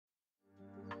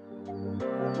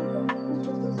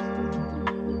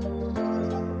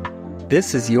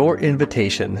This is your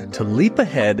invitation to leap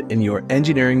ahead in your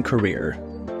engineering career.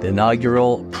 The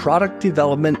inaugural Product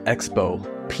Development Expo,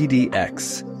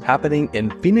 PDX, happening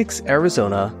in Phoenix,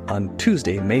 Arizona on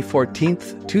Tuesday, May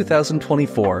 14th,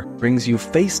 2024, brings you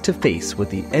face-to-face with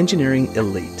the engineering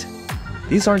elite.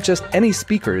 These aren't just any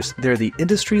speakers, they're the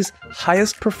industry's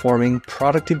highest performing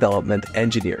product development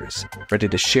engineers, ready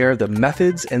to share the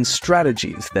methods and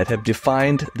strategies that have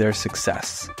defined their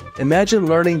success. Imagine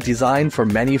learning design for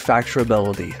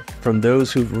manufacturability from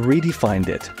those who've redefined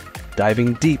it,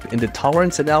 diving deep into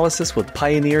tolerance analysis with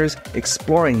pioneers,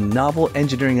 exploring novel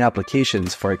engineering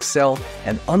applications for Excel,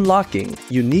 and unlocking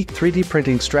unique 3D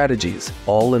printing strategies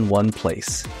all in one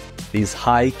place. These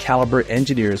high-caliber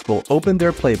engineers will open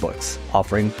their playbooks,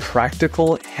 offering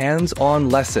practical, hands-on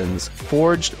lessons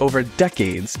forged over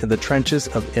decades in the trenches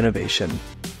of innovation.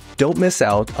 Don't miss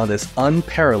out on this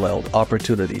unparalleled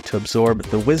opportunity to absorb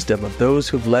the wisdom of those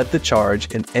who've led the charge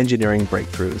in engineering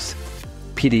breakthroughs.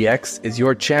 PDX is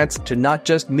your chance to not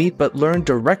just meet but learn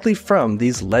directly from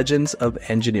these legends of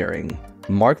engineering.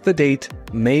 Mark the date,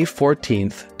 May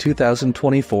 14th,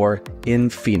 2024 in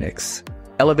Phoenix.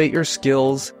 Elevate your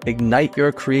skills, ignite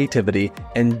your creativity,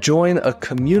 and join a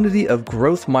community of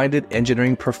growth-minded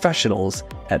engineering professionals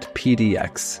at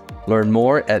PDX. Learn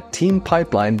more at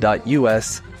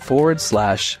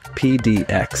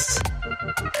teampipeline.us/PDX.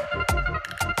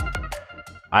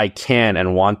 I can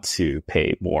and want to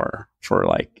pay more for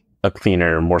like a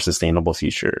cleaner, more sustainable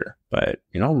future. But,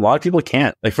 a lot of people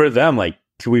can't. Like for them,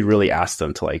 can we really ask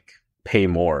them to pay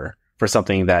more for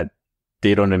something that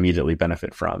they don't immediately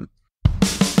benefit from?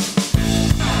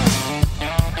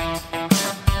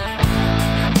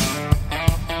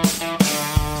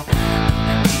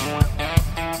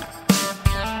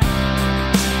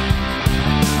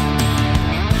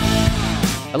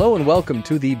 Hello and welcome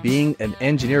to the Being an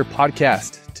Engineer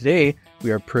podcast. Today, we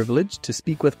are privileged to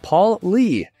speak with Paul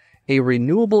Lee, a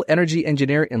renewable energy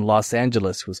engineer in Los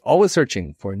Angeles who is always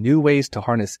searching for new ways to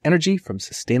harness energy from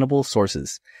sustainable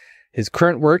sources. His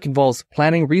current work involves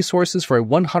planning resources for a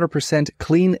 100%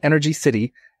 clean energy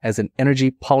city as an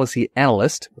Energy Policy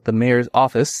Analyst with the Mayor's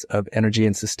Office of Energy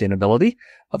and Sustainability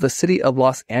of the City of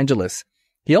Los Angeles.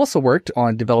 He also worked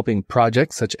on developing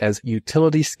projects such as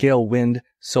utility-scale wind,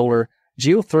 solar,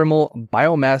 geothermal,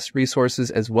 biomass resources,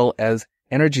 as well as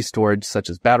energy storage such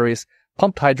as batteries,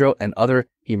 pumped hydro, and other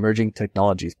emerging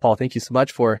technologies. Paul, thank you so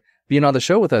much for being on the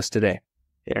show with us today.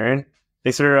 Hey, Aaron.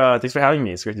 Thanks for having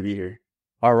me. It's great to be here.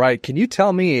 All right. Can you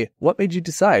tell me what made you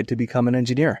decide to become an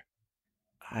engineer?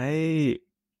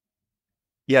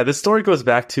 This story goes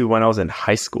back to when I was in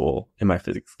high school in my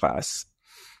physics class.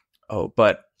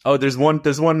 There's one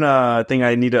thing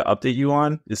I need to update you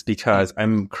on is because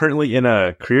I'm currently in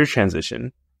a career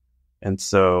transition. And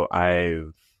so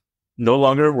I'm no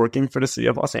longer working for the city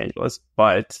of Los Angeles,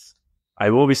 but I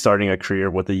will be starting a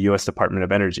career with the U.S. Department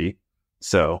of Energy.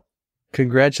 So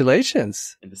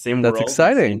congratulations. In the same That's world,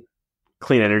 exciting.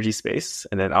 Clean energy space.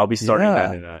 And then I'll be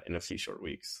starting that in a few short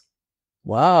weeks.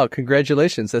 Wow.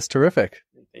 Congratulations. That's terrific.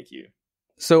 Thank you.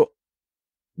 So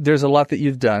there's a lot that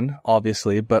you've done,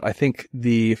 obviously, but I think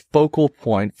the focal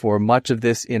point for much of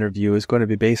this interview is going to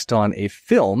be based on a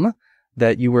film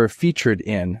that you were featured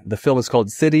in. The film is called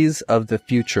Cities of the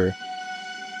Future.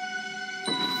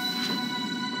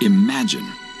 Imagine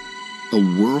a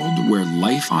world where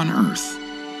life on Earth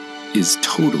is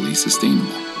totally sustainable.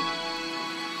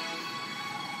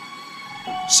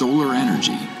 Solar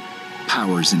energy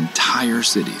powers entire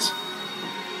cities.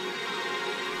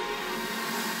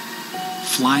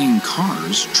 Flying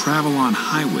cars travel on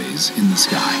highways in the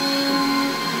sky.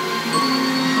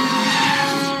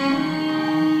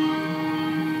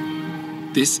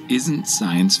 This isn't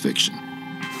science fiction.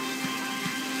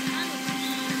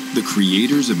 The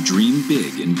creators of Dream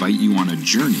Big invite you on a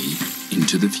journey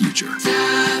into the future.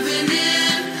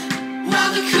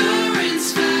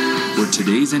 Where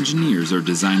today's engineers are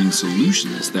designing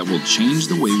solutions that will change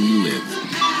the way we live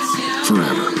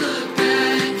forever.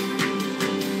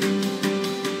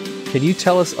 Can you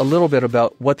tell us a little bit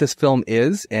about what this film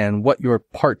is and what your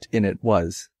part in it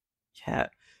was? Yeah,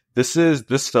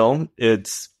 this film,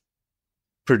 it's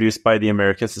produced by the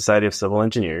American Society of Civil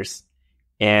Engineers.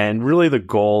 And really the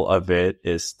goal of it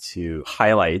is to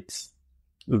highlight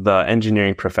the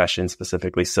engineering profession,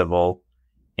 specifically civil,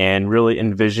 and really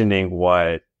envisioning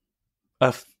what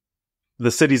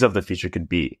the cities of the future could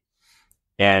be.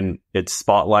 And it's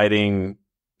spotlighting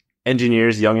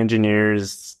engineers, young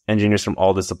engineers from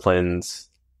all disciplines.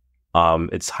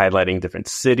 It's highlighting different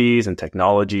cities and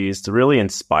technologies to really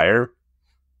inspire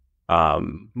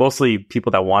mostly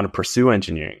people that want to pursue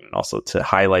engineering and also to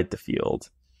highlight the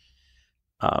field.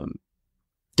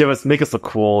 make us look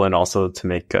cool, and also to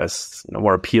make us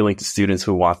more appealing to students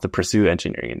who want to pursue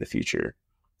engineering in the future.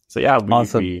 So yeah,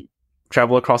 we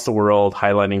travel across the world,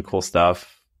 highlighting cool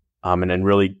stuff, and then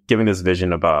really giving this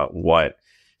vision about what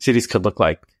cities could look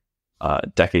like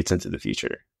decades into the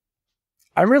future.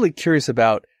 I'm really curious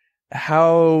about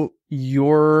how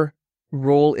your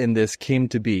role in this came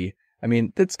to be. I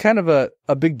mean, that's kind of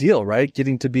a big deal, right?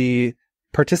 Getting to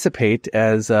participate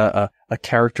as a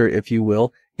character, if you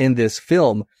will, in this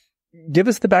film. Give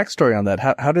us the backstory on that.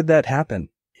 How did that happen?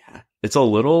 Yeah, it's a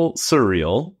little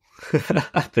surreal.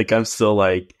 I think I'm still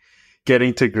like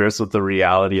getting to grips with the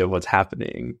reality of what's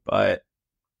happening. But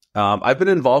I've been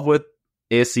involved with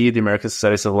ASE, the American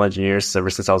Society of Civil Engineers, ever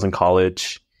since I was in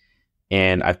college.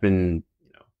 And I've been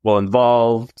well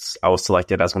involved. I was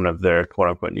selected as one of their quote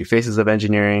unquote new faces of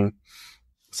engineering.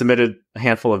 Submitted a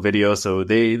handful of videos, so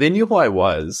they knew who I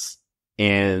was.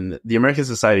 And the American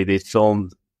Society, they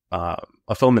filmed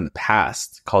a film in the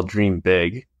past called Dream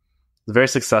Big. It was very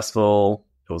successful.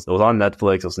 It was on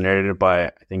Netflix. It was narrated by,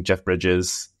 I think, Jeff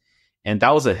Bridges. And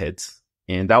that was a hit.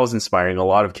 And that was inspiring a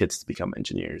lot of kids to become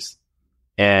engineers.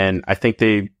 And I think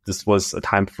this was a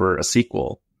time for a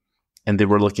sequel. And they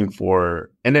were looking for,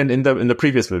 and then in the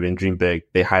previous movie, in Dream Big,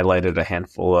 they highlighted a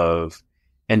handful of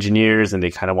engineers, and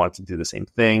they kind of wanted to do the same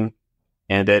thing.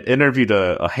 And it interviewed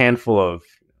a handful of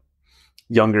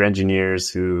younger engineers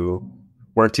who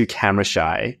weren't too camera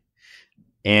shy.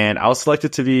 And I was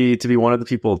selected to be one of the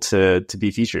people to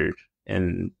be featured,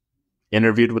 and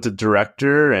interviewed with the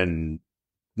director, and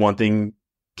one thing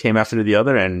came after the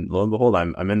other, and lo and behold,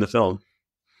 I'm in the film.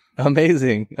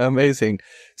 Amazing.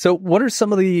 So what are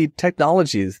some of the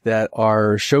technologies that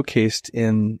are showcased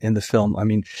in the film? I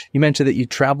mean, you mentioned that you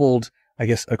traveled, I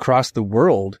guess, across the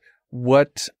world.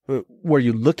 What were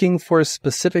you looking for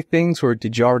specific things, or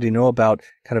did you already know about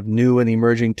kind of new and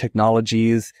emerging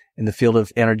technologies in the field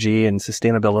of energy and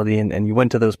sustainability, and you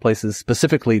went to those places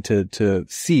specifically to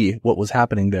see what was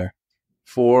happening there?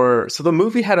 So the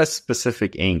movie had a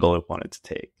specific angle it wanted to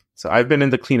take. So I've been in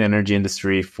the clean energy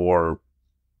industry for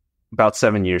about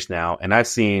 7 years now, and I've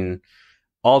seen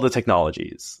all the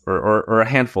technologies, or a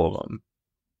handful of them.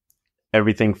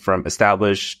 Everything from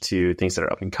established to things that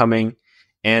are up and coming.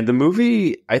 And the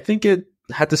movie, I think it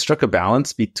had to strike a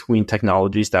balance between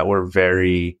technologies that were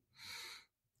very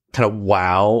kind of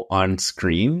wow on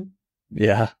screen.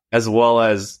 Yeah. As well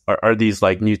as, are these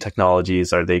like new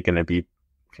technologies, are they going to be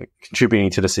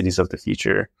contributing to the cities of the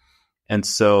future? And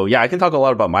so, yeah, I can talk a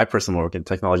lot about my personal work and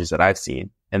technologies that I've seen,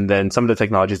 and then some of the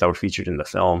technologies that were featured in the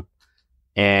film.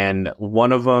 And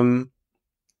one of them,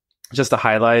 just to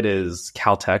highlight, is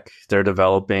Caltech. They're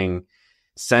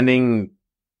sending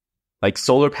like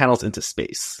solar panels into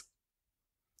space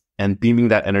and beaming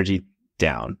that energy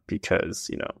down,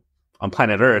 because, on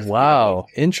planet Earth. Wow.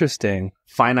 Interesting.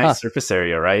 Finite surface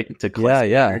area, right? To collect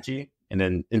energy. And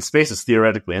then in space, it's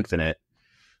theoretically infinite.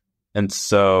 And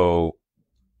so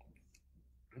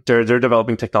they're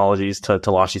developing technologies to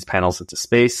launch these panels into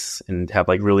space, and have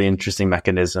like really interesting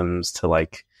mechanisms to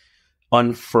like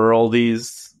unfurl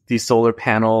these solar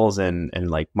panels, and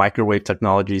like microwave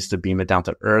technologies to beam it down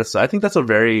to Earth. So I think that's a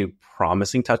very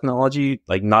promising technology,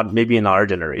 like not maybe in our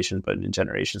generation, but in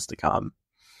generations to come.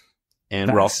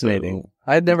 And fascinating.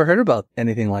 I had never heard about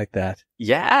anything like that.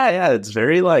 Yeah, it's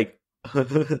very like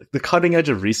the cutting edge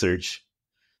of research.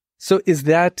 So is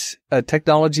that a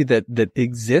technology that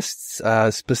exists,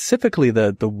 specifically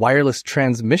the wireless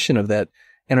transmission of that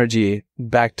energy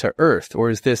back to Earth? Or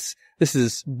is this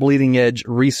is bleeding edge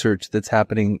research that's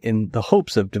happening in the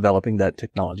hopes of developing that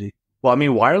technology? Well, I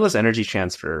mean, wireless energy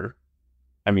transfer,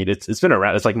 I mean, it's been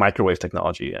around. It's like microwave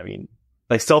technology. I mean,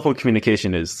 like cell phone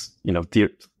communication is,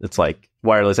 it's like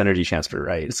wireless energy transfer,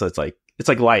 right? So it's like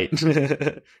light.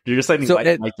 You're just letting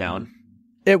light down.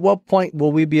 At what point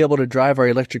will we be able to drive our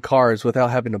electric cars without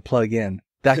having to plug in?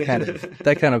 That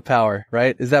kind of power,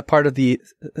 right? Is that part of the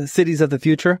cities of the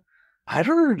future? I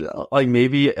don't know. Like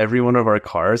maybe every one of our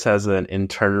cars has an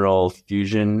internal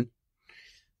fusion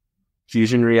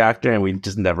reactor, and we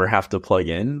just never have to plug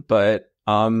in. But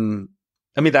I mean,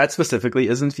 that specifically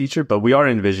isn't featured, but we are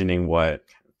envisioning what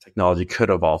technology could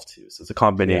evolve to. So it's a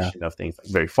combination of things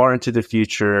like very far into the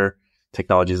future,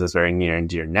 technologies that's very near and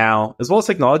dear now, as well as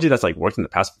technology that's like worked in the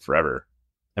past forever.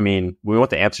 I mean, when we went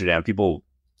to Amsterdam,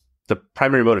 the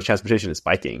primary mode of transportation is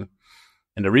biking.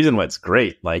 And the reason why it's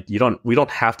great, like we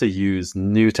don't have to use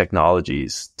new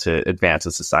technologies to advance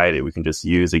a society. We can just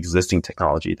use existing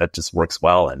technology that just works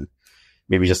well, and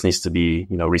maybe just needs to be,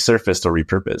 resurfaced or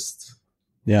repurposed.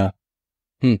 Yeah.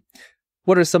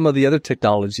 What are some of the other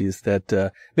technologies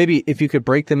that maybe if you could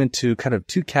break them into kind of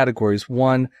two categories?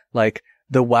 One, like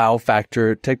the wow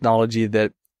factor technology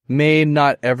that may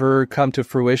not ever come to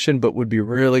fruition, but would be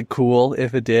really cool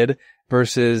if it did,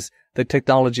 versus the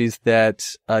technologies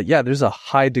that, there's a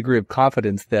high degree of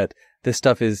confidence that this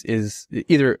stuff is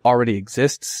either already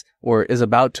exists or is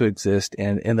about to exist.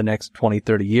 And in the next 20,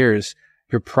 30 years,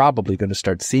 you're probably going to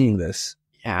start seeing this.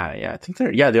 Yeah. I think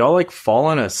they all like fall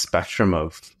on a spectrum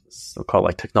of so-called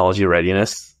like technology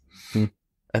readiness.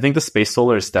 I think the space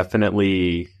solar is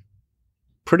definitely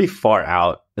pretty far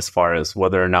out as far as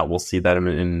whether or not we'll see that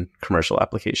in commercial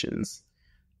applications.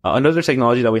 Another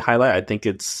technology that we highlight, I think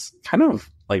it's kind of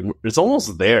like, it's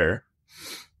almost there,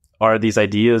 are these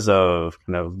ideas of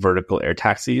kind of vertical air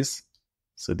taxis.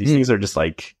 So these things are just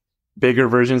like bigger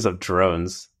versions of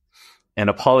drones. And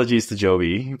apologies to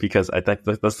Joby, because I think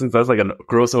that's like a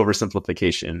gross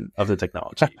oversimplification of the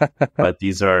technology. But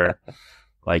these are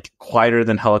like quieter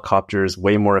than helicopters,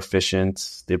 way more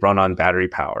efficient. They run on battery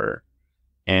power.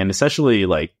 And essentially,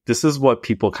 like, this is what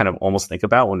people kind of almost think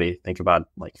about when they think about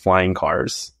like flying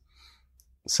cars.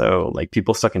 So like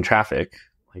people stuck in traffic,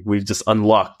 like we've just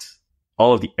unlocked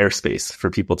all of the airspace for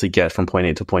people to get from point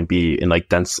A to point B in like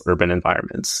dense urban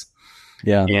environments.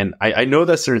 Yeah. And I know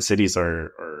that certain cities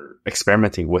are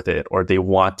experimenting with it, or they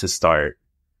want to start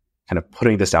kind of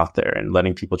putting this out there and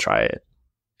letting people try it.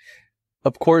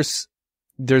 Of course,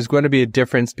 there's going to be a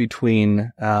difference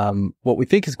between what we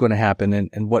think is going to happen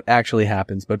and what actually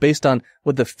happens. But based on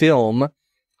what the film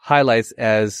highlights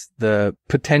as the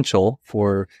potential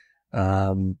for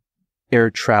air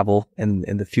travel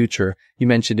in the future, you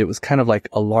mentioned it was kind of like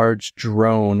a large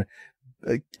drone.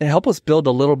 Help us build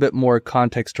a little bit more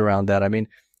context around that. I mean,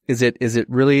 is it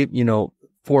really,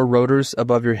 4 rotors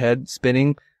above your head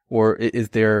spinning, or is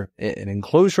there an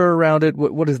enclosure around it?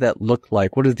 What does that look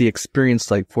like? What is the experience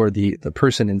like for the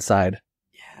person inside?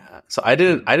 Yeah. So I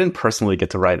didn't personally get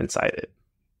to ride inside it,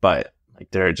 but like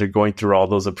they're going through all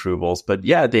those approvals. But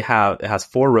yeah, it has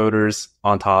 4 rotors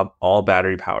on top, all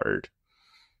battery powered.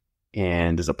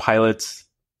 And there's a pilot.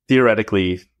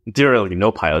 Theoretically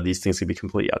no pilot. These things could be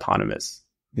completely autonomous.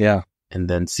 Yeah. And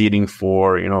then seating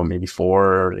for, maybe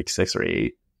 4, like 6 or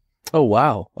 8. Oh,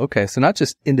 wow. Okay. So not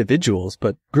just individuals,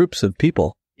 but groups of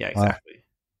people. Yeah, exactly.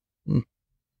 Wow.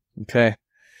 Okay.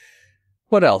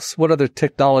 What else? What other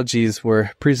technologies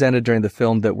were presented during the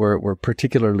film that were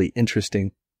particularly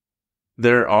interesting?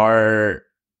 There are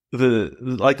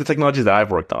the technologies that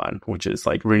I've worked on, which is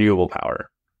like renewable power.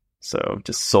 So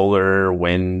just solar,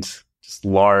 wind, just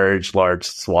large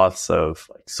swaths of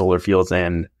like solar fields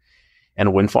and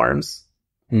wind farms.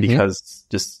 Because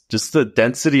just the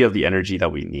density of the energy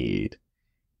that we need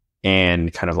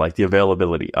and kind of like the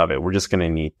availability of it, we're just going to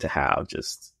need to have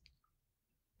just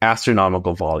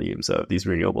astronomical volumes of these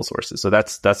renewable sources. So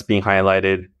that's being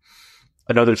highlighted.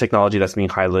 Another technology that's being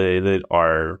highlighted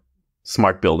are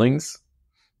smart buildings.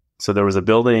 So there was a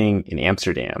building in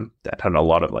Amsterdam that had a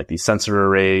lot of like these sensor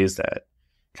arrays that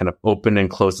kind of open and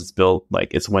close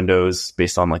its windows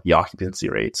based on like the occupancy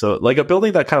rate. So like a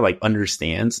building that kind of like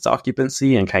understands its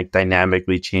occupancy and kind of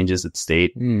dynamically changes its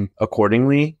state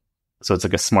accordingly. So it's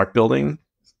like a smart building,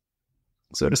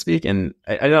 so to speak. And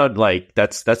I know like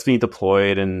that's being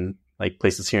deployed in like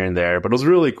places here and there, but it was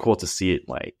really cool to see it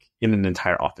like in an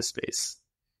entire office space.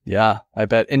 Yeah, I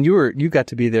bet. And you got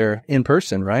to be there in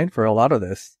person, right? For a lot of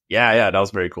this. Yeah, that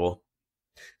was very cool.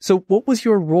 So what was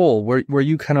your role? Were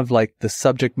you kind of like the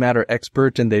subject matter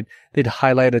expert and they'd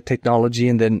highlight a technology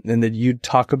and then you'd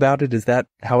talk about it? Is that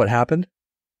how it happened?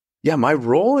 Yeah, my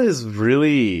role is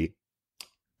really,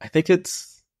 I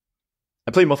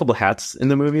play multiple hats in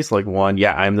the movies. So like one,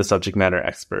 I'm the subject matter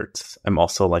expert. I'm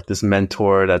also like this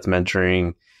mentor that's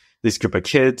mentoring this group of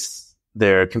kids.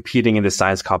 They're competing in the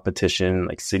science competition,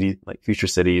 like future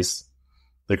cities.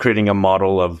 They're creating a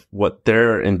model of what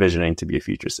they're envisioning to be a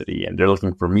future city, and they're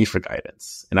looking for me for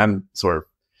guidance. And I'm sort of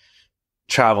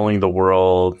traveling the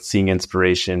world, seeing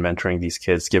inspiration, mentoring these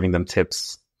kids, giving them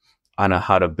tips on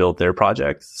how to build their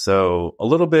project. So a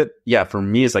little bit, for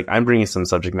me, it's like I'm bringing some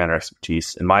subject matter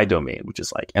expertise in my domain, which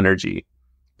is like energy,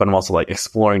 but I'm also like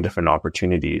exploring different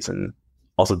opportunities and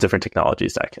also different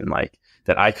technologies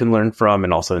that I can learn from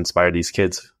and also inspire these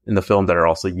kids in the film that are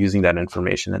also using that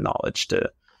information and knowledge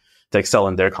to excel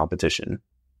in their competition.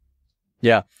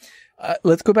 Yeah.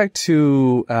 Let's go back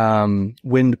to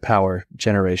wind power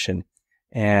generation.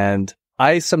 And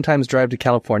I sometimes drive to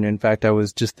California. In fact, I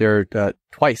was just there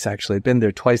twice, actually. I've been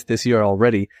there twice this year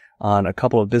already on a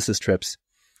couple of business trips.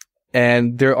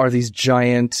 And there are these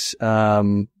giant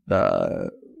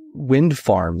wind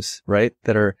farms, right,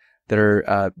 that are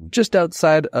just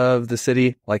outside of the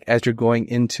city, like as you're going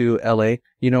into LA.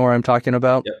 You know where I'm talking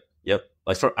about? Yep.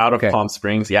 Like out of Palm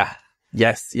Springs. Yeah.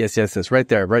 Yes. Right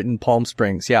there, right in Palm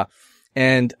Springs. Yeah.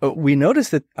 And we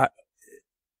noticed that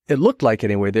it looked like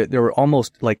anyway, there were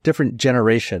almost like different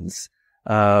generations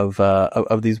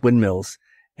of these windmills.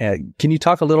 Can you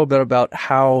talk a little bit about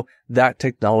how that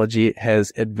technology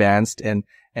has advanced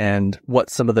and what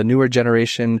some of the newer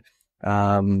generation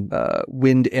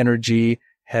wind energy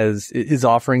is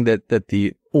offering that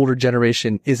the older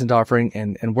generation isn't offering,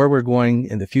 and where we're going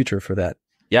in the future for that?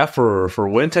 Yeah, for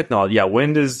wind technology,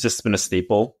 wind has just been a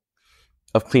staple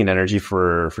of clean energy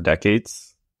for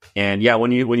decades. And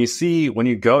when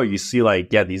you go, you see like,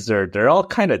 they're all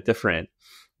kind of different,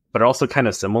 but are also kind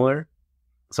of similar.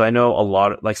 So I know a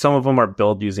lot, like some of them are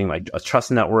built using like a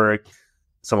truss network.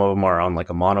 Some of them are on like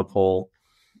a monopole.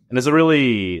 And there's a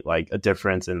really like a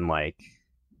difference in like,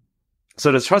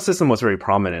 so the truss system was very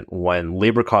prominent when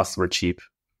labor costs were cheap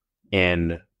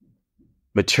and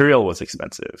material was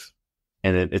expensive.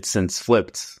 And it's since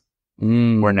flipped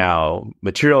where now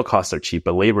material costs are cheap,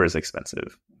 but labor is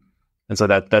expensive. And so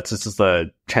that's just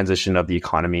the transition of the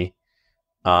economy.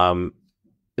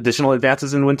 Additional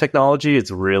advances in wind technology, it's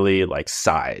really like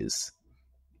size.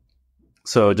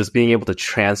 So just being able to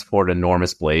transport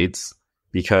enormous blades,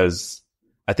 because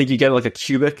I think you get like a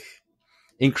cubic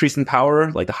increase in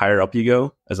power, like the higher up you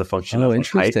go as a function of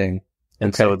interesting height.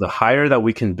 And so the higher that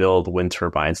we can build wind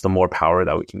turbines, the more power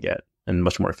that we can get and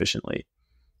much more efficiently.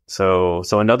 So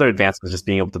another advancement is just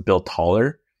being able to build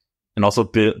taller and also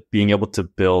being able to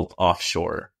build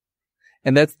offshore.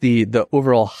 And that's the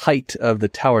overall height of the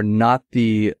tower, not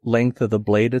the length of the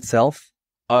blade itself?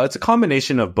 It's a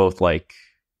combination of both like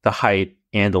the height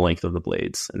and the length of the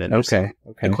blades. And then there's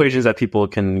equations that people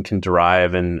can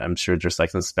derive, and I'm sure there's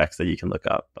like some specs that you can look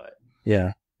up. But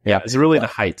yeah, it's really the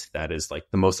height that is like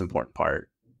the most important part.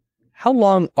 How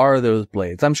long are those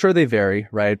blades? I'm sure they vary,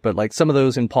 right? But like some of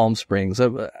those in Palm Springs,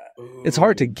 it's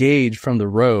hard to gauge from the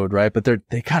road, right? But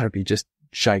they gotta be just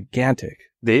gigantic.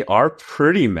 They are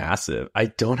pretty massive. I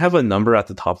don't have a number at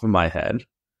the top of my head.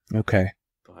 Okay.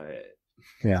 But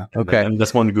yeah. Okay. I'm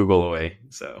just one Google away.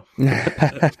 So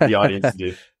the audience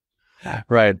do.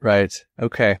 Right.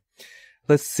 Okay.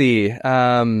 Let's see.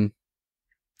 I'm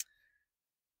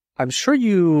sure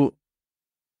you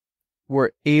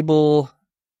were able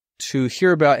to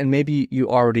hear about, and maybe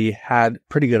you already had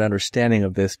pretty good understanding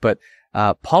of this, but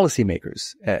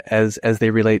policymakers, as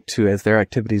their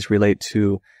activities relate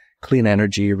to clean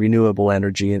energy, renewable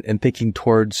energy, and thinking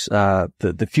towards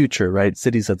the future, right?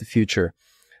 Cities of the future.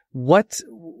 What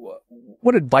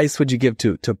advice would you give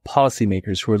to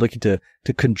policymakers who are looking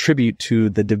to contribute to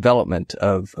the development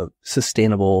of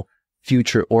sustainable,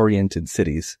 future-oriented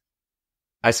cities?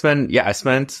 I spent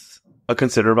a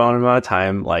considerable amount of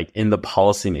time like in the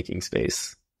policymaking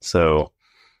space. So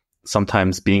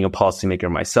sometimes being a policymaker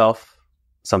myself,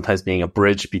 sometimes being a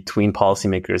bridge between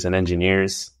policymakers and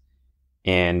engineers,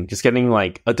 and just getting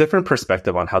like a different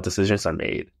perspective on how decisions are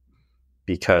made.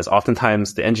 Because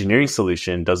oftentimes the engineering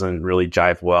solution doesn't really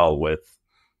jive well with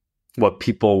what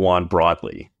people want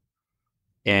broadly.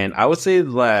 And I would say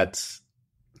that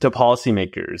to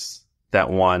policymakers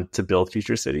that want to build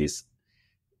future cities,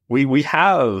 we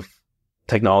have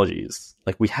technologies,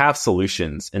 like we have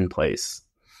solutions in place.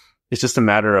 It's just a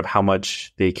matter of how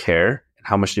much they care and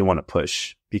how much they want to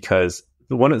push. Because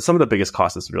some of the biggest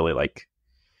costs is really like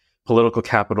political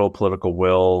capital, political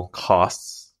will,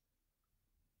 costs.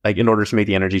 Like in order to make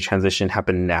the energy transition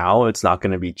happen now, it's not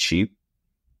going to be cheap.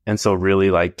 And so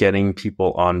really like getting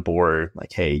people on board,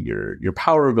 like, hey, your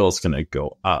power bill is going to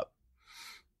go up.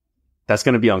 That's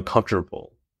going to be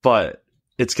uncomfortable, but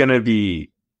it's going to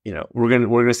be, we're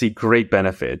going to see great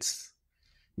benefits.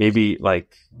 Maybe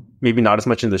not as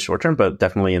much in the short term, but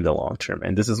definitely in the long term.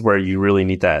 And this is where you really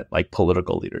need that like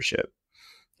political leadership.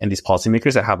 And these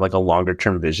policymakers that have like a longer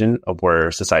term vision of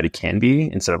where society can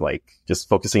be, instead of like just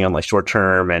focusing on like short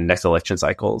term and next election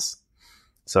cycles.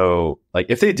 So like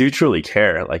if they do truly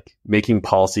care, like making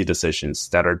policy decisions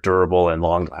that are durable and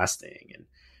long lasting and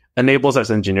enables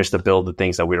us engineers to build the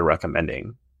things that we are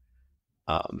recommending.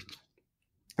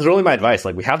 It's really my advice.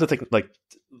 Like we have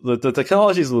the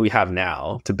technologies that we have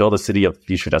now to build a city of the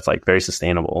future that's like very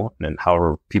sustainable, and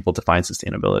however people define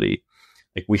sustainability.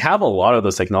 Like we have a lot of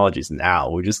those technologies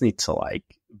now. We just need to like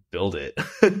build it.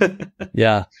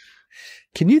 Yeah.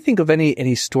 Can you think of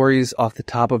any stories off the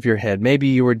top of your head? Maybe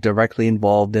you were directly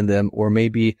involved in them, or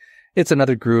maybe it's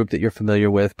another group that you're familiar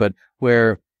with, but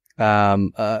where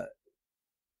how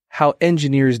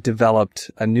engineers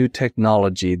developed a new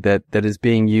technology that is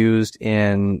being used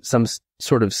in some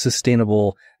sort of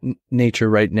sustainable nature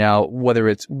right now, whether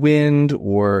it's wind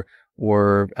or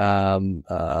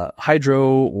hydro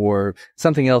or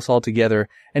something else altogether.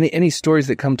 Any stories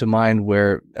that come to mind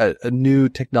where a new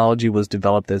technology was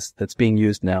developed that's being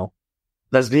used now?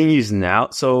 that's being used now.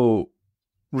 So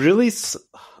really,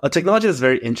 a technology that's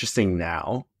very interesting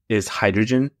now is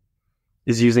hydrogen,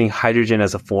 is using hydrogen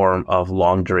as a form of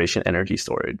long duration energy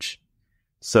storage.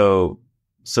 So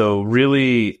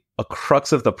really a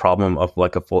crux of the problem of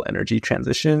like a full energy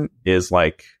transition is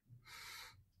like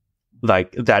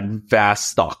that vast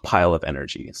stockpile of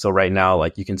energy. So right now,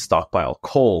 like you can stockpile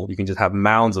coal, you can just have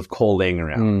mounds of coal laying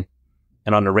around.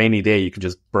 And on a rainy day, you can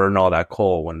just burn all that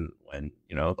coal when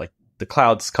like the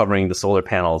clouds covering the solar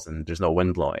panels and there's no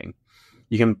wind blowing.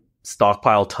 You can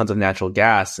stockpile tons of natural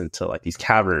gas into like these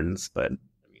caverns, but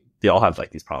they all have like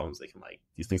these problems. They can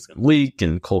these things can leak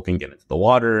and coal can get into the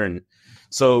water. And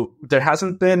so there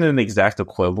hasn't been an exact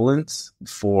equivalent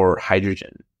for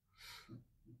hydrogen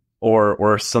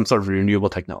or some sort of renewable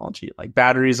technology. Like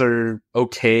batteries are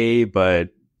okay, but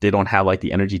they don't have like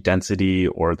the energy density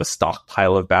or the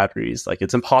stockpile of batteries. Like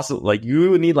it's impossible. Like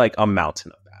you would need like a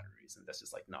mountain of batteries, and that's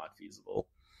just like not feasible.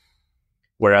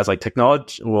 Whereas like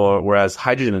whereas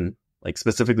hydrogen, like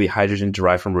specifically hydrogen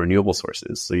derived from renewable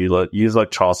sources. So you use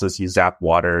electrolysis, you zap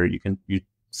water, you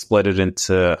split it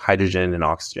into hydrogen and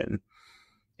oxygen,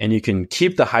 and you can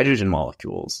keep the hydrogen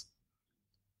molecules.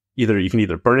 You can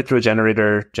either burn it through a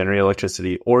generator, generate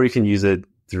electricity, or you can use it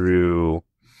through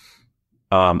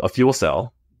a fuel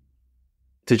cell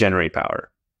to generate power.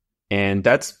 And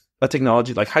that's a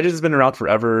technology like hydrogen's been around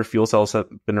forever. Fuel cells have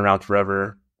been around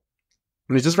forever.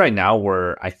 I mean, it's just right now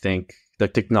where I think the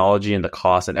technology and the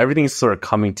cost and everything is sort of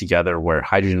coming together where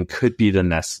hydrogen could be the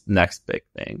next big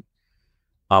thing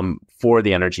for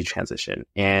the energy transition.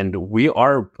 And we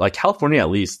are, like California at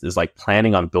least, is like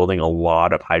planning on building a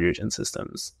lot of hydrogen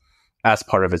systems as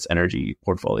part of its energy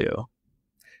portfolio.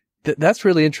 That's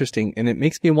really interesting. And it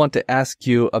makes me want to ask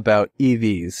you about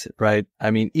EVs, right? I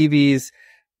mean, EVs,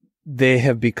 they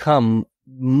have become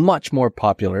much more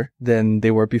popular than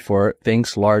they were before,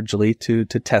 thanks largely to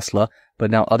Tesla. But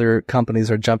now other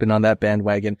companies are jumping on that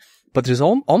bandwagon. But there's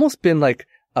almost been like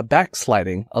a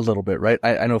backsliding a little bit, right?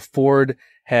 I know Ford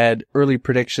had early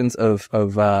predictions of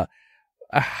the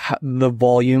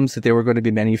volumes that they were going to be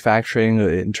manufacturing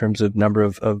in terms of number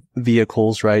of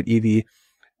vehicles, right? EV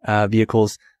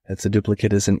vehicles. That's a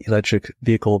duplicate as in electric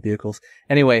vehicles.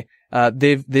 Anyway,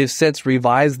 they've since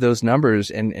revised those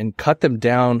numbers and cut them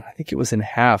down. I think it was in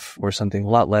half or something, a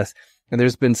lot less. And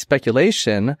there's been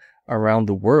speculation around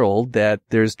the world that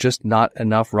there's just not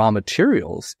enough raw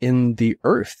materials in the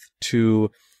earth to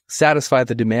satisfy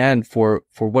the demand for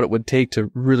what it would take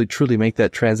to really truly make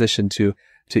that transition to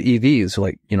EVs,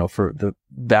 like, for the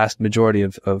vast majority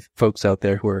of folks out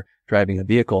there who are driving a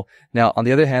vehicle. Now, on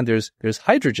the other hand, there's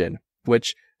hydrogen,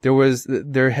 which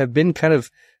there have been kind of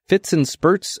fits and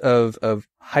spurts of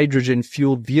hydrogen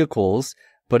fueled vehicles,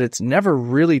 but it's never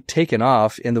really taken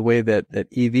off in the way that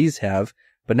EVs have.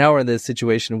 But now we're in this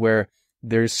situation where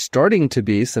there's starting to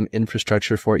be some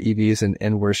infrastructure for EVs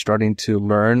and we're starting to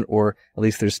learn, or at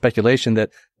least there's speculation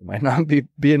that there might not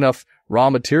be enough raw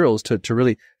materials to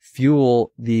really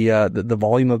fuel the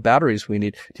volume of batteries we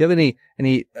need. Do you have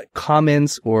any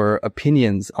comments or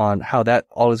opinions on how that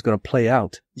all is going to play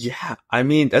out? Yeah. I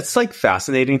mean, that's like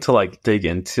fascinating to like dig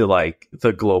into like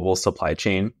the global supply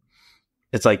chain.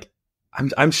 It's like,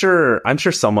 I'm sure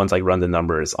someone's like run the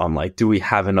numbers on like, do we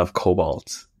have enough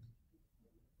cobalt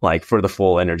like for the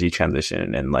full energy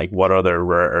transition, and like what other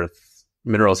rare earth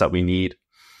minerals that we need?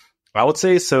 I would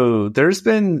say so. There's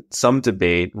been some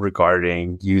debate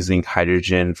regarding using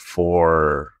hydrogen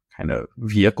for kind of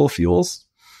vehicle fuels,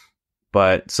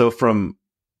 but so from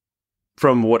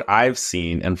what I've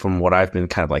seen and from what I've been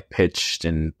kind of like pitched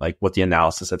and like what the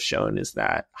analysis have shown is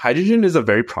that hydrogen is a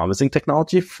very promising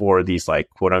technology for these like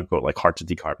quote unquote like hard to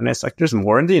decarbonize sectors,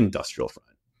 more in the industrial front.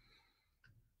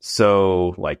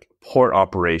 So like port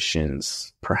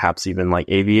operations, perhaps even like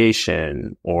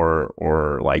aviation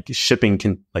or like shipping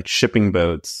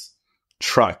boats,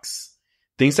 trucks,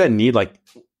 things that need like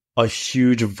a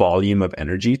huge volume of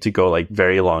energy to go like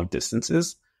very long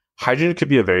distances. Hydrogen could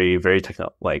be a very, very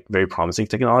very promising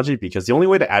technology, because the only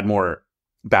way to add more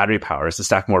battery power is to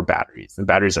stack more batteries, and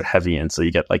batteries are heavy. And so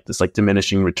you get like this like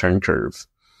diminishing return curve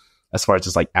as far as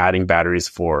just like adding batteries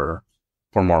for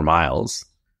more miles.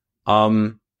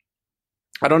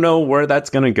 I don't know where that's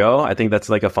going to go. I think that's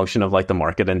like a function of like the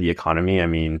market and the economy. I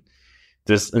mean,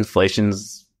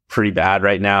 inflation's pretty bad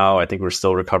right now. I think we're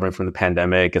still recovering from the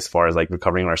pandemic as far as like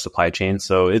recovering our supply chain.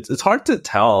 So it's hard to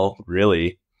tell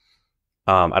really.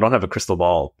 I don't have a crystal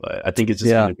ball, but I think it's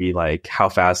just going to be like how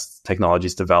fast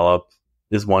technologies develop.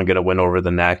 Is one going to win over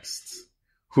the next?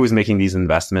 Who's making these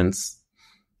investments?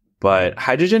 But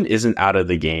hydrogen isn't out of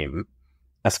the game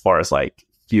as far as like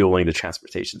fueling the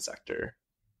transportation sector.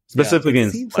 specifically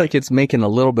it seems like it's making a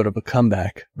little bit of a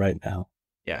comeback right now.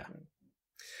 Yeah.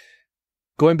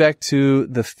 Going back to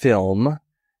the film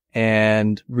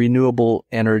and renewable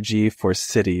energy for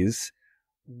cities,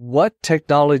 what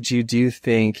technology do you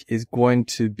think is going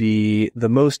to be the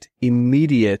most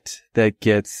immediate that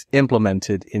gets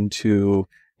implemented into,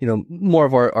 more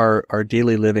of our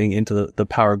daily living, into the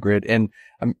power grid? And,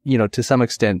 to some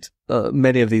extent,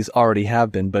 many of these already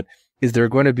have been, but is there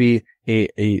going to be a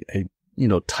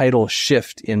tidal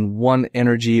shift in one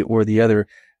energy or the other,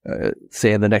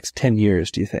 say in the next 10 years,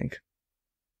 do you think?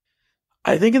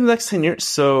 I think in the next 10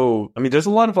 years, there's a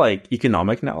lot of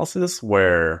economic analysis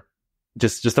where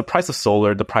just the price of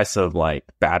solar, the price of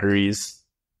batteries,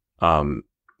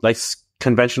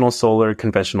 conventional solar,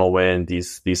 conventional wind,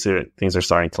 these things are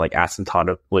starting to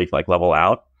asymptotically level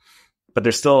out, but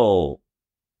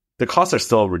the costs are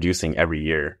still reducing every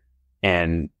year.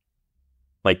 And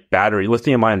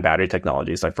lithium ion battery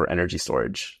technologies, for energy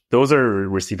storage, those are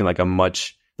receiving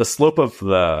the slope of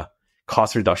the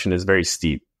cost reduction is very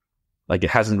steep. It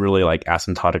hasn't really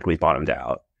asymptotically bottomed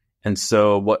out. And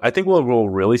so what I think we'll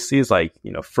really see is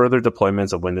further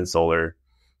deployments of wind and solar.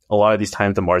 A lot of these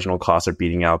times the marginal costs are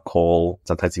beating out coal,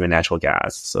 sometimes even natural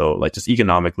gas. So just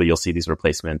economically, you'll see these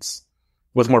replacements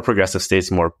with more progressive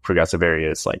states, more progressive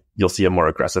areas. You'll see a more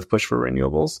aggressive push for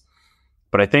renewables.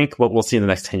 But I think what we'll see in the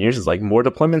next 10 years is more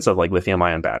deployments of lithium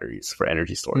ion batteries for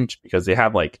energy storage, because they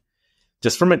have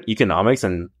just from an economics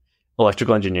and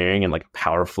electrical engineering and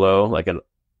power flow,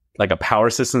 a power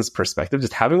systems perspective,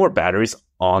 just having more batteries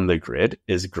on the grid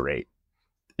is great.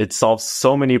 It solves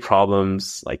so many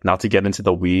problems, not to get into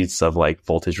the weeds of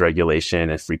voltage regulation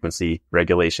and frequency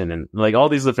regulation and all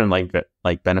these different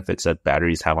benefits that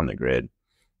batteries have on the grid.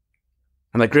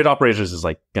 And grid operators is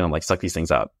gonna suck these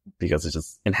things up because it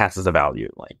just enhances the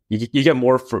value. You get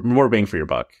more bang for your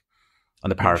buck on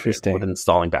the power grid with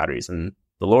installing batteries, and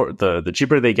the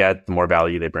cheaper they get, the more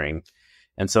value they bring.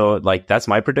 And so that's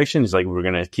my prediction is we're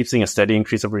gonna keep seeing a steady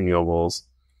increase of renewables,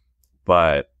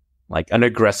 but an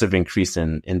aggressive increase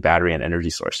in battery and energy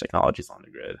storage technologies on the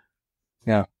grid.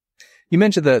 Yeah. You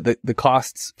mentioned the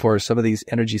costs for some of these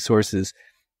energy sources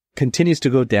continues to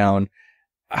go down.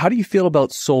 How do you feel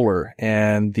about solar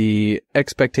and the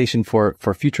expectation for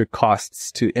future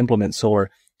costs to implement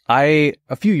solar? A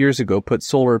few years ago, put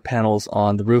solar panels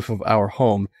on the roof of our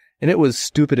home, and it was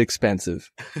stupid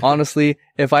expensive. Honestly,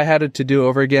 if I had it to do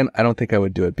over again, I don't think I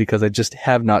would do it because I just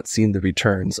have not seen the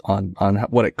returns on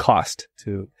what it cost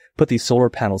to put these solar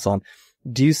panels on.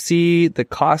 Do you see the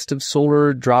cost of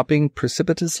solar dropping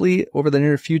precipitously over the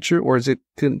near future, or is it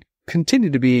continue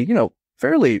to be,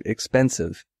 fairly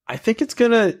expensive? I think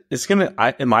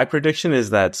my prediction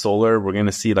is that solar, we're going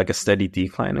to see a steady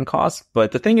decline in cost.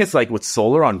 But the thing is with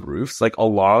solar on roofs, a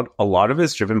lot of it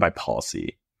is driven by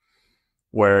policy,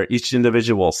 where each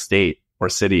individual state or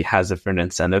city has different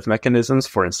incentive mechanisms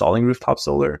for installing rooftop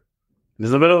solar.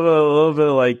 There's a little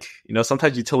bit of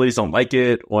sometimes utilities don't like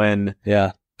it when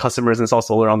customers install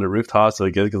solar on the rooftop, so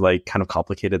it gets kind of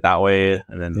complicated that way.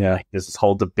 And then there's this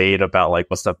whole debate about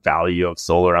what's the value of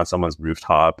solar on someone's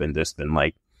rooftop, and there's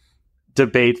been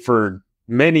debate for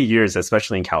many years,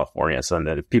 especially in California. So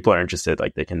that if people are interested,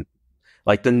 they can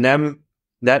the NEM,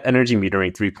 net energy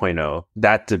metering 3.0,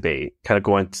 that debate kind of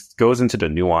goes into the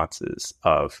nuances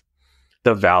of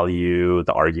the value,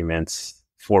 the arguments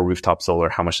for rooftop solar,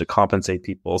 how much to compensate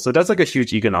people. So that's a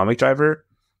huge economic driver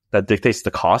that dictates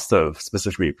the cost of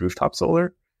specifically rooftop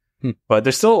solar. But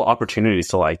there's still opportunities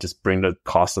to just bring the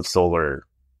cost of solar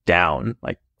down,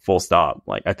 full stop.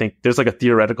 I think there's a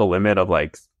theoretical limit of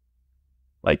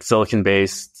silicon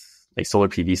based solar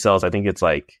PV cells. I think it's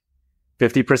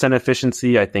 50%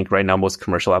 efficiency. I think right now most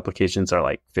commercial applications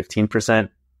are 15%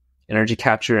 energy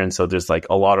capture, and so there's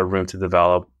a lot of room to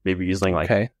develop, maybe using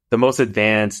the most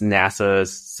advanced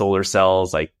NASA's solar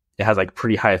cells. It has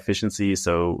pretty high efficiency,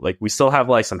 so we still have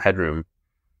some headroom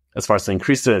as far as to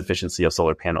increase the efficiency of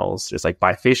solar panels. There's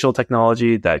bifacial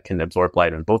technology that can absorb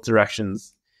light in both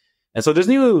directions, and so there's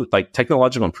new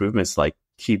technological improvements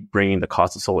keep bringing the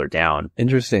cost of solar down.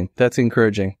 Interesting. That's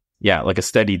encouraging. Yeah, a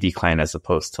steady decline as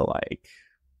opposed to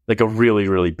a really,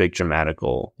 really big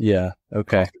dramatical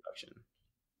cost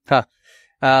reduction.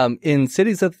 In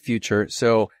Cities of the Future,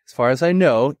 so as far as I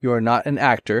know, you're not an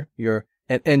actor, you're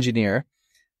an engineer,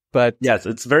 but yes,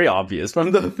 it's very obvious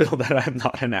from the film that I'm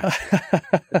not an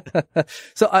actor.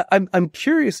 So I'm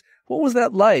curious, what was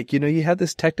that like? You had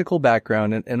this technical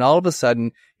background, and all of a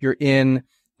sudden you're in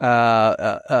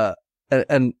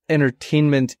an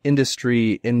entertainment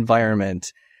industry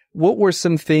environment. What were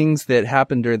some things that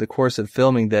happened during the course of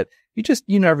filming that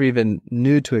you never even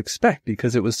knew to expect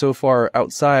because it was so far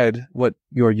outside what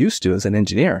you're used to as an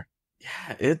engineer.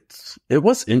 Yeah, it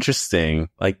was interesting,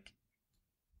 like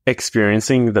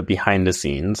experiencing the behind the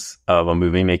scenes of a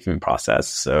movie making process.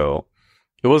 So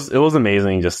it was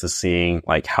amazing just to seeing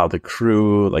like how the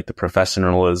crew, like the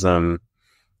professionalism,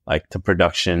 like the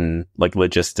production, like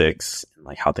logistics,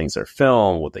 like how things are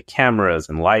filmed with the cameras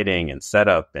and lighting and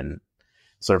setup, and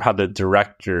sort of how the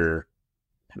director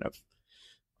kind of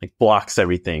like blocks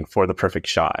everything for the perfect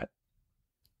shot.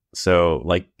 So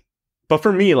like, but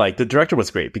for me, like the director was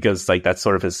great because like that's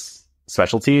sort of his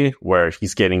specialty, where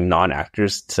he's getting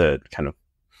non-actors to kind of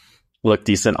look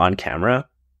decent on camera.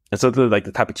 And so the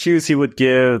type of cues he would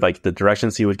give, like the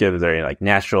directions he would give is very like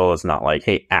natural. It's not like,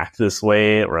 hey, act this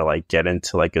way, or like get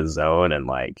into like a zone and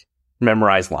like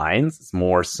memorize lines. It's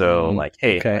more so like,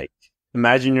 hey, like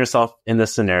imagine yourself in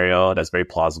this scenario that's very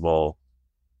plausible.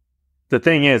 The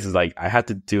thing is like I had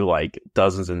to do like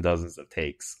dozens and dozens of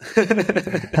takes.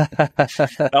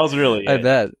 That was really I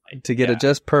bet to get it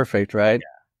just perfect, right?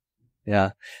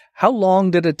 Yeah. How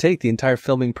long did it take, the entire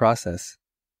filming process?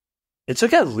 It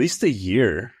took at least a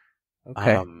year.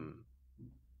 Okay.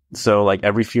 So like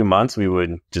every few months we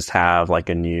would just have like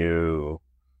a new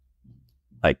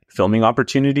like filming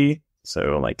opportunity.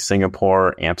 So like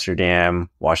Singapore, Amsterdam,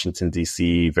 Washington,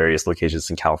 D.C., various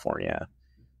locations in California.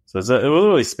 So it was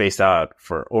really spaced out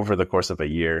for over the course of a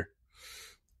year.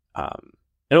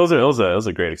 It was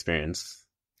a great experience.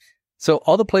 So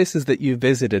all the places that you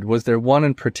visited, was there one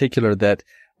in particular that,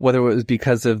 whether it was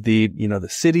because of the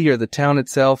city or the town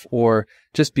itself, or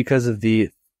just because of the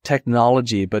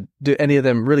technology, but do any of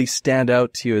them really stand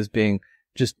out to you as being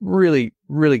just really,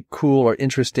 really cool or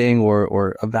interesting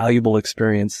or a valuable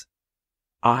experience?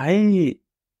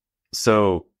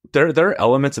 So there are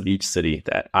elements of each city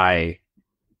that I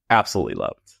absolutely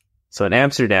loved. So in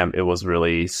Amsterdam, it was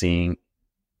really seeing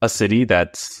a city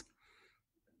that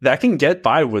can get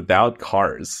by without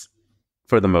cars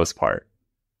for the most part.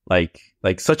 Like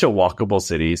such a walkable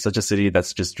city, such a city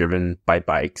that's just driven by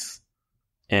bikes.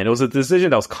 And it was a decision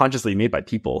that was consciously made by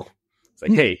people. It's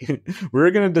like, hey,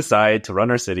 we're going to decide to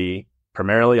run our city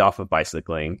primarily off of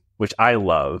bicycling, which I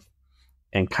love,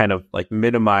 and kind of like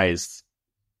minimize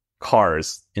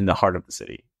cars in the heart of the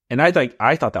city. And I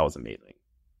thought that was amazing,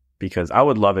 because I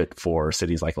would love it for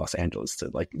cities like Los Angeles to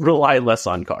like rely less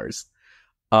on cars.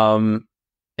 And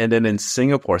then in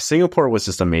Singapore was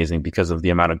just amazing because of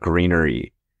the amount of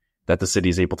greenery that the city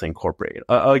is able to incorporate.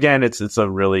 Again, it's a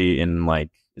really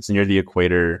it's near the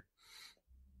equator,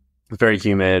 very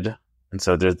humid, and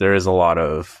so there is a lot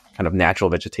of kind of natural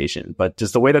vegetation. But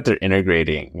just the way that they're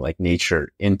integrating like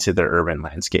nature into their urban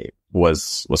landscape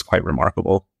was quite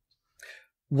remarkable.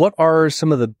 What are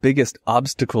some of the biggest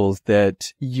obstacles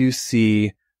that you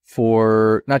see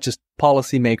for not just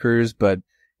policymakers, but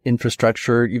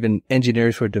infrastructure, even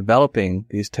engineers who are developing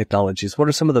these technologies? What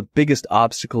are some of the biggest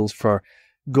obstacles for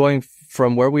going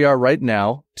from where we are right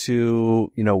now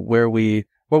to, where we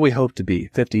hope to be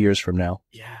 50 years from now?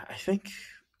 Yeah, I think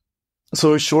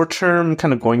so. Short term,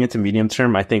 kind of going into medium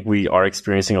term, I think we are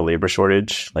experiencing a labor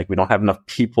shortage. Like we don't have enough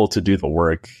people to do the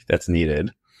work that's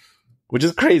needed, which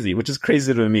is crazy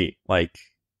to me. Like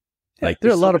there are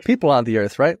a lot of people on the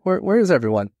earth, right? Where is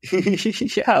everyone?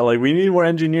 Yeah, like we need more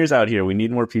engineers out here. We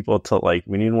need more people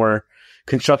we need more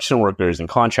construction workers and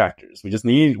contractors. We just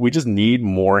need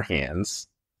more hands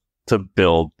to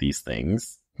build these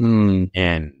things.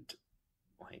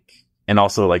 And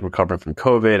also like recovering from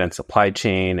COVID and supply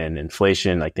chain and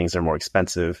inflation, like things are more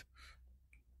expensive,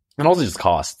 and also just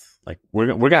cost. Like we're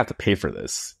gonna have to pay for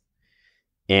this.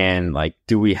 And like,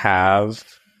 do we have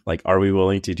are we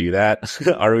willing to do that?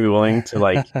 Are we willing to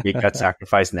like make that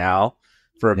sacrifice now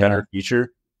for a better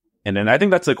future? And then I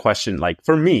think that's a question, like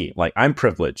for me, like I'm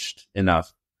privileged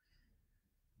enough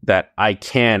that I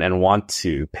can and want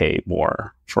to pay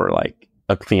more for like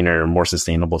a cleaner, more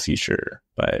sustainable future.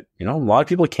 But, a lot of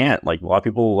people can't. Like a lot of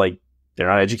people, like they're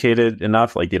not educated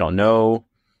enough. Like they don't know,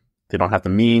 they don't have the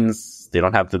means, they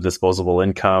don't have the disposable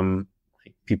income.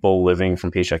 Like people living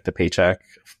from paycheck to paycheck,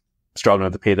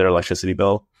 struggling to pay their electricity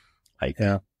bill. Like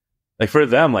for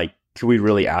them, like, could we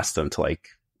really ask them to like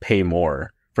pay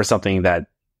more for something that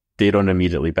they don't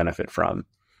immediately benefit from?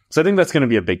 So I think that's going to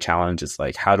be a big challenge. It's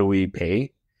like, how do we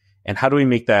pay, and how do we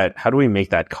make that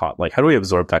cost? Like, how do we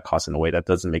absorb that cost in a way that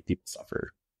doesn't make people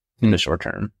suffer in the short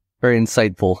term? Very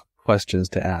insightful questions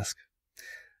to ask.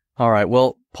 All right.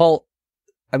 Well, Paul,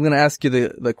 I'm going to ask you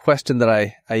the question that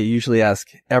I usually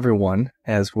ask everyone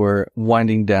as we're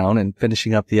winding down and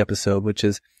finishing up the episode, which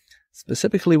is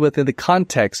specifically within the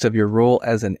context of your role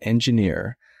as an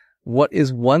engineer. what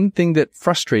is one thing that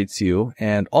frustrates you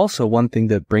and also one thing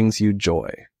that brings you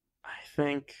joy? I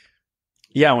think,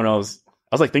 when I was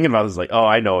like thinking about this, like, oh,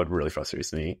 I know it really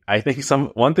frustrates me. I think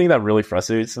one thing that really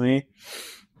frustrates me,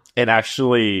 and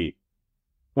actually,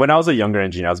 when I was a younger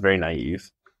engineer, I was very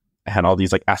naive. I had all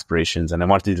these like aspirations and I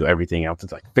wanted to do everything. I wanted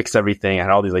to like fix everything. I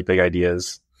had all these like big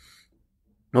ideas.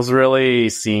 I was really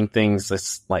seeing things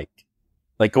that's like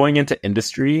going into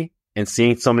industry and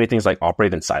seeing so many things like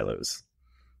operate in silos,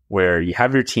 where you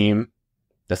have your team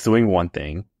that's doing one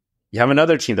thing, you have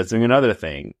another team that's doing another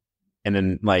thing, and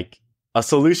then like a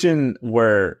solution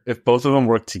where if both of them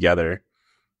work together,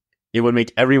 it would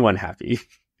make everyone happy.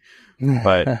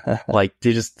 But like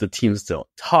the teams don't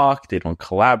talk, they don't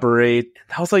collaborate.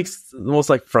 That was like the most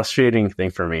like frustrating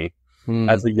thing for me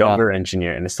as a younger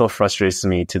engineer, and it still frustrates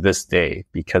me to this day,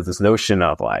 because this notion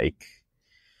of like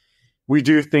we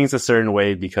do things a certain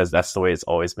way because that's the way it's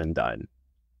always been done.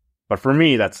 But for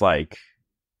me, that's like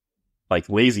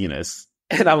laziness,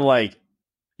 and I'm like,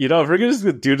 if we're gonna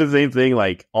just do the same thing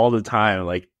like all the time,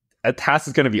 like a task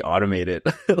is going to be automated.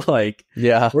 Like,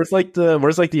 where's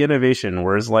the innovation?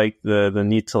 Where's like the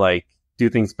need to like do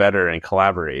things better and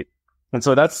collaborate? And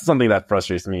so that's something that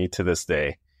frustrates me to this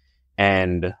day.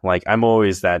 And like, I'm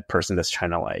always that person that's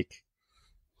trying to like,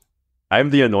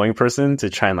 I'm the annoying person to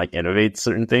try and like innovate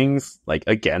certain things like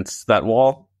against that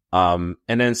wall. And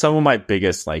then some of my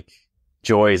biggest like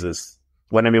joys is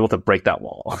when I'm able to break that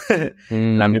wall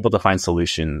and I'm able to find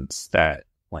solutions that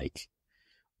like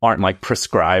aren't like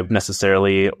prescribed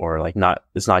necessarily, or like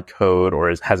it's not code, or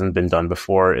it hasn't been done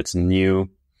before. It's new.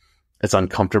 It's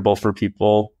uncomfortable for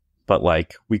people, but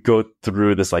like we go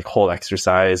through this like whole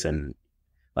exercise and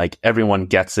like everyone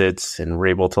gets it, and we're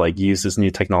able to like use this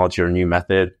new technology or new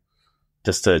method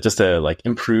just to like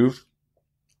improve.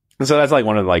 And so that's like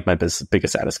one of like my biggest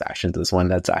satisfactions is when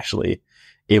that's actually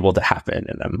able to happen,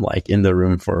 and I'm like in the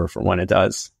room for when it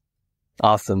does.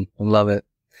 Awesome. I love it.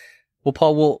 Well,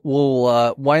 Paul,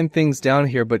 we'll wind things down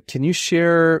here, but can you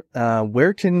share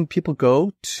where can people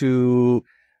go to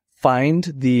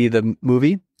find the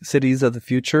movie Cities of the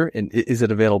Future? And is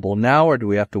it available now, or do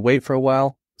we have to wait for a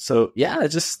while? So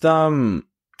just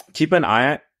keep an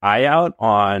eye out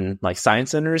on like science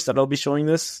centers that'll be showing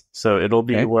this. So it'll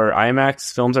be where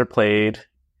IMAX films are played,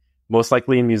 most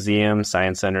likely in museums,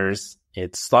 science centers.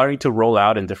 It's starting to roll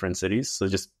out in different cities, so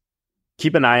just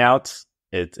keep an eye out.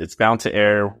 It's bound to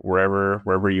air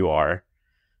wherever you are.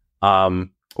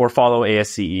 Or follow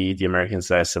ASCE, the American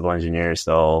Society of Civil Engineers.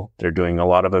 They're doing a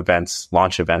lot of events,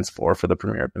 launch events for the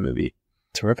premiere of the movie.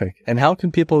 Terrific. And how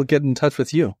can people get in touch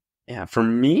with you? Yeah, for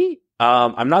me,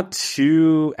 I'm not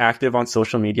too active on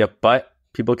social media, but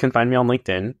people can find me on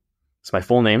LinkedIn. It's my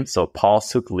full name, so Paul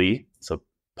Suk Lee. So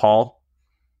Paul,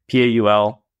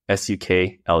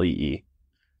 PaulSuklee.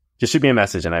 Just shoot me a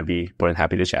message, and I'd be more than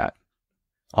happy to chat.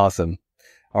 Awesome.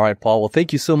 All right, Paul. Well,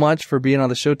 thank you so much for being on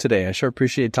the show today. I sure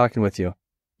appreciate talking with you.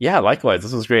 Yeah, likewise.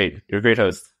 This was great. You're a great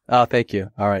host. Oh, thank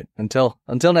you. All right. Until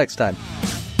next time.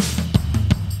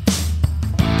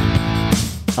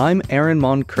 I'm Aaron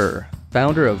Monker,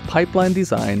 founder of Pipeline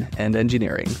Design and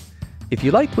Engineering. If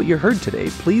you liked what you heard today,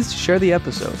 please share the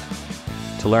episode.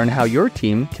 To learn how your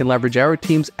team can leverage our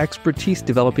team's expertise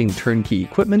developing turnkey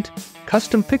equipment,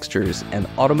 custom fixtures, and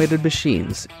automated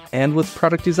machines, and with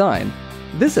product design,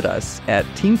 visit us at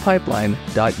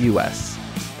teampipeline.us.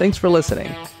 Thanks for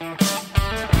listening.